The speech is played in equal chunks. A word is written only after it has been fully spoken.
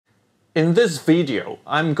In this video,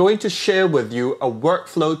 I'm going to share with you a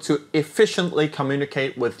workflow to efficiently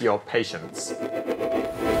communicate with your patients.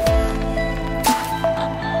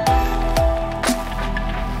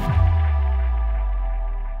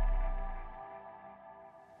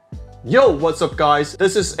 Yo, what's up guys?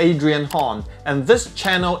 This is Adrian Hon, and this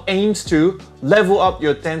channel aims to level up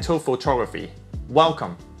your dental photography.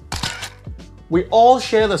 Welcome. We all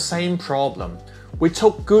share the same problem. We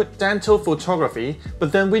took good dental photography,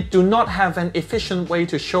 but then we do not have an efficient way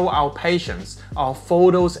to show our patients our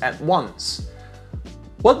photos at once.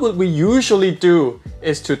 What would we usually do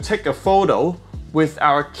is to take a photo with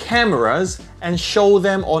our cameras and show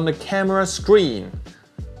them on the camera screen.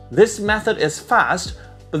 This method is fast,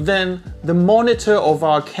 but then the monitor of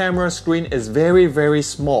our camera screen is very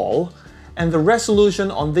small, and the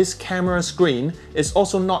resolution on this camera screen is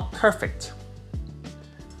also not perfect.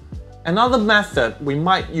 Another method we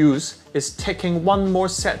might use is taking one more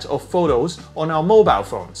set of photos on our mobile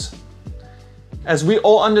phones. As we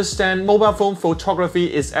all understand, mobile phone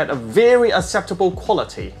photography is at a very acceptable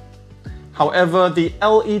quality. However, the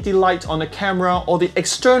LED light on the camera or the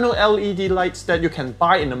external LED lights that you can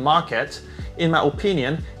buy in the market, in my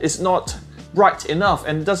opinion, is not bright enough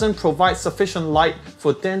and doesn't provide sufficient light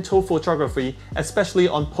for dental photography, especially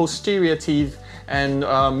on posterior teeth and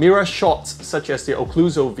mirror shots such as the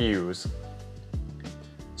occlusal views.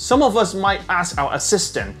 Some of us might ask our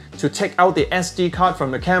assistant to take out the SD card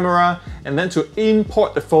from the camera and then to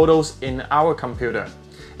import the photos in our computer.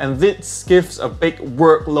 And this gives a big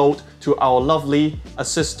workload to our lovely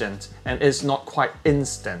assistant and is not quite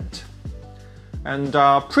instant. And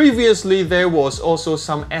previously there was also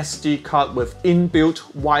some SD card with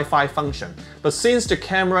inbuilt Wi-Fi function. But since the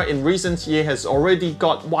camera in recent years has already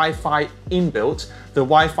got Wi-Fi inbuilt, the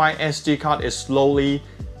Wi-Fi SD card is slowly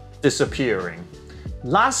disappearing.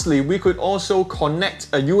 Lastly, we could also connect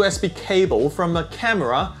a USB cable from the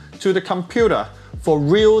camera to the computer for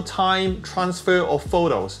real-time transfer of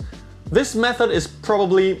photos. This method is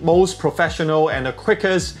probably most professional and the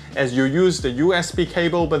quickest as you use the USB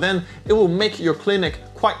cable, but then it will make your clinic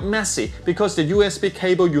quite messy because the USB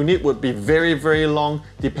cable you need would be very long,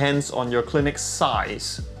 depends on your clinic's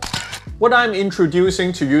size. What I'm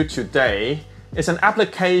introducing to you today is an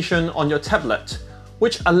application on your tablet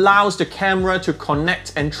which allows the camera to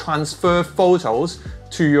connect and transfer photos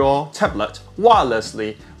to your tablet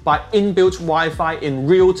wirelessly by inbuilt Wi-Fi in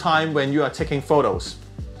real time when you are taking photos.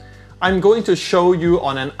 I'm going to show you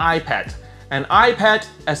on an iPad. An iPad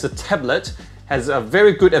as a tablet has a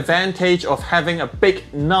very good advantage of having a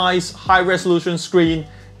big, nice, high-resolution screen.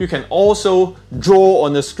 You can also draw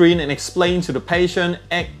on the screen and explain to the patient,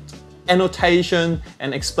 annotation,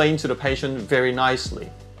 and explain to the patient very nicely.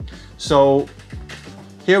 So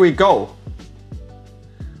here we go.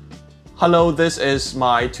 Hello, this is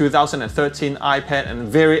my 2013 iPad and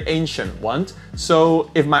very ancient one.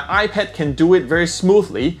 So if my iPad can do it very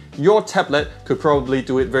smoothly, your tablet could probably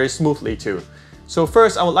do it very smoothly too. So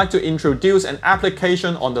first I would like to introduce an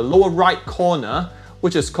application on the lower right corner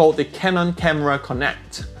which is called the Canon Camera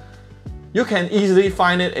Connect. You can easily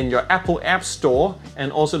find it in your Apple App Store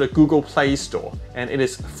and also the Google Play Store, and it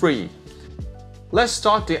is free. Let's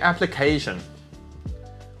start the application.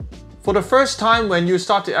 For the first time when you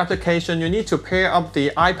start the application, you need to pair up the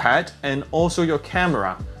iPad and also your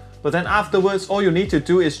camera. But then afterwards, all you need to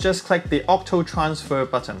do is just click the Auto Transfer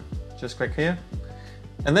button. Just click here.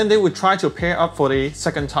 And then they will try to pair up for the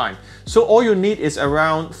second time. So all you need is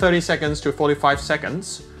around 30 seconds to 45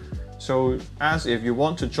 seconds. So as if you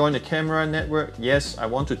want to join the camera network, yes, I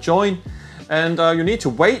want to join. And you need to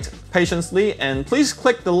wait patiently and please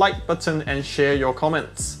click the like button and share your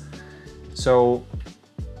comments. So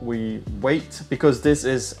we wait because this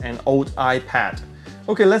is an old iPad.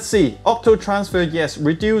 Okay, let's see. Auto transfer, yes.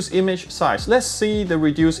 Reduce image size. Let's see the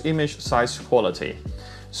reduced image size quality.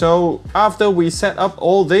 So after we set up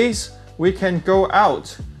all these, we can go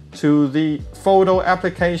out to the photo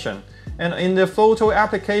application. And in the photo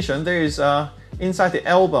application, there is inside the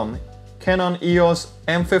album Canon EOS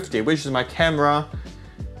M50, which is my camera.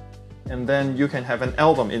 And then you can have an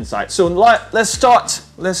album inside. So let's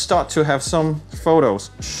start to have some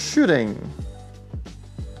photos shooting.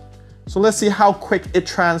 So let's see how quick it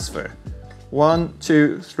transfers. 1,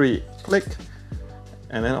 2, 3, click.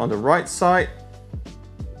 And then on the right side,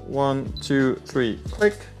 1, 2, 3,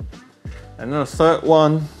 click. And then the third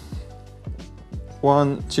one,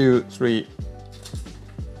 1, 2, 3.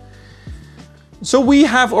 So we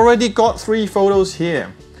have already got 3 photos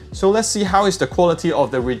here. So let's see how is the quality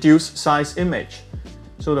of the reduced size image.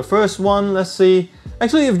 So the first one, let's see.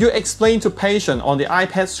 Actually, if you explain to patient on the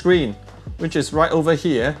iPad screen, which is right over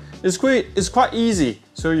here, It's quite easy.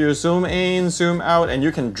 So you zoom in, zoom out, and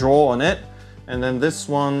you can draw on it. And then this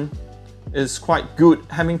one is quite good,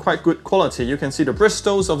 having quite good quality. You can see the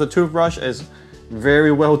bristles of the toothbrush is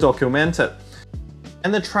very well documented.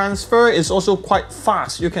 And the transfer is also quite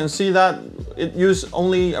fast. You can see that it uses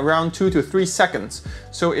only around 2 to 3 seconds.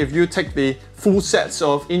 So if you take the full sets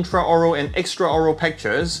of intraoral and extraoral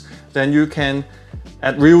pictures, then you can,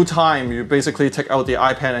 at real time, you basically take out the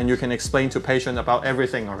iPad and you can explain to patient about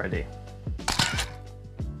everything already.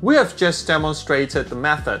 We have just demonstrated the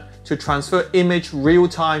method to transfer image real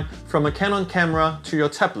time from a Canon camera to your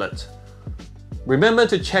tablet. Remember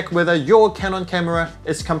to check whether your Canon camera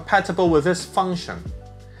is compatible with this function.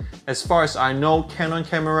 As far as I know, Canon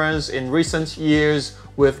cameras in recent years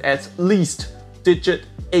with at least DIGIC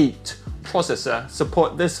 8 processor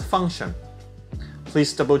support this function.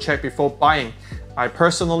 Please double check before buying. I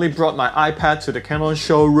personally brought my iPad to the Canon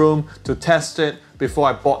showroom to test it before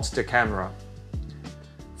I bought the camera.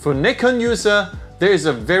 For Nikon user, there is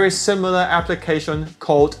a very similar application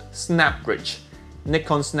called SnapBridge,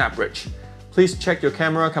 Nikon SnapBridge. Please check your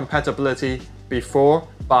camera compatibility before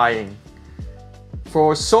buying.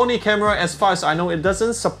 For Sony camera, as far as I know, it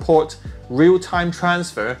doesn't support real-time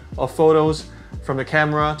transfer of photos from the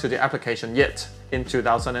camera to the application yet in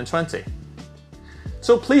 2020.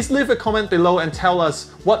 So please leave a comment below and tell us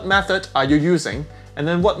what method are you using, and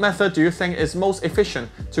then what method do you think is most efficient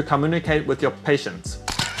to communicate with your patients.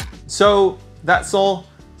 So that's all.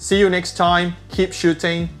 See you next time. Keep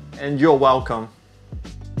shooting, and you're welcome.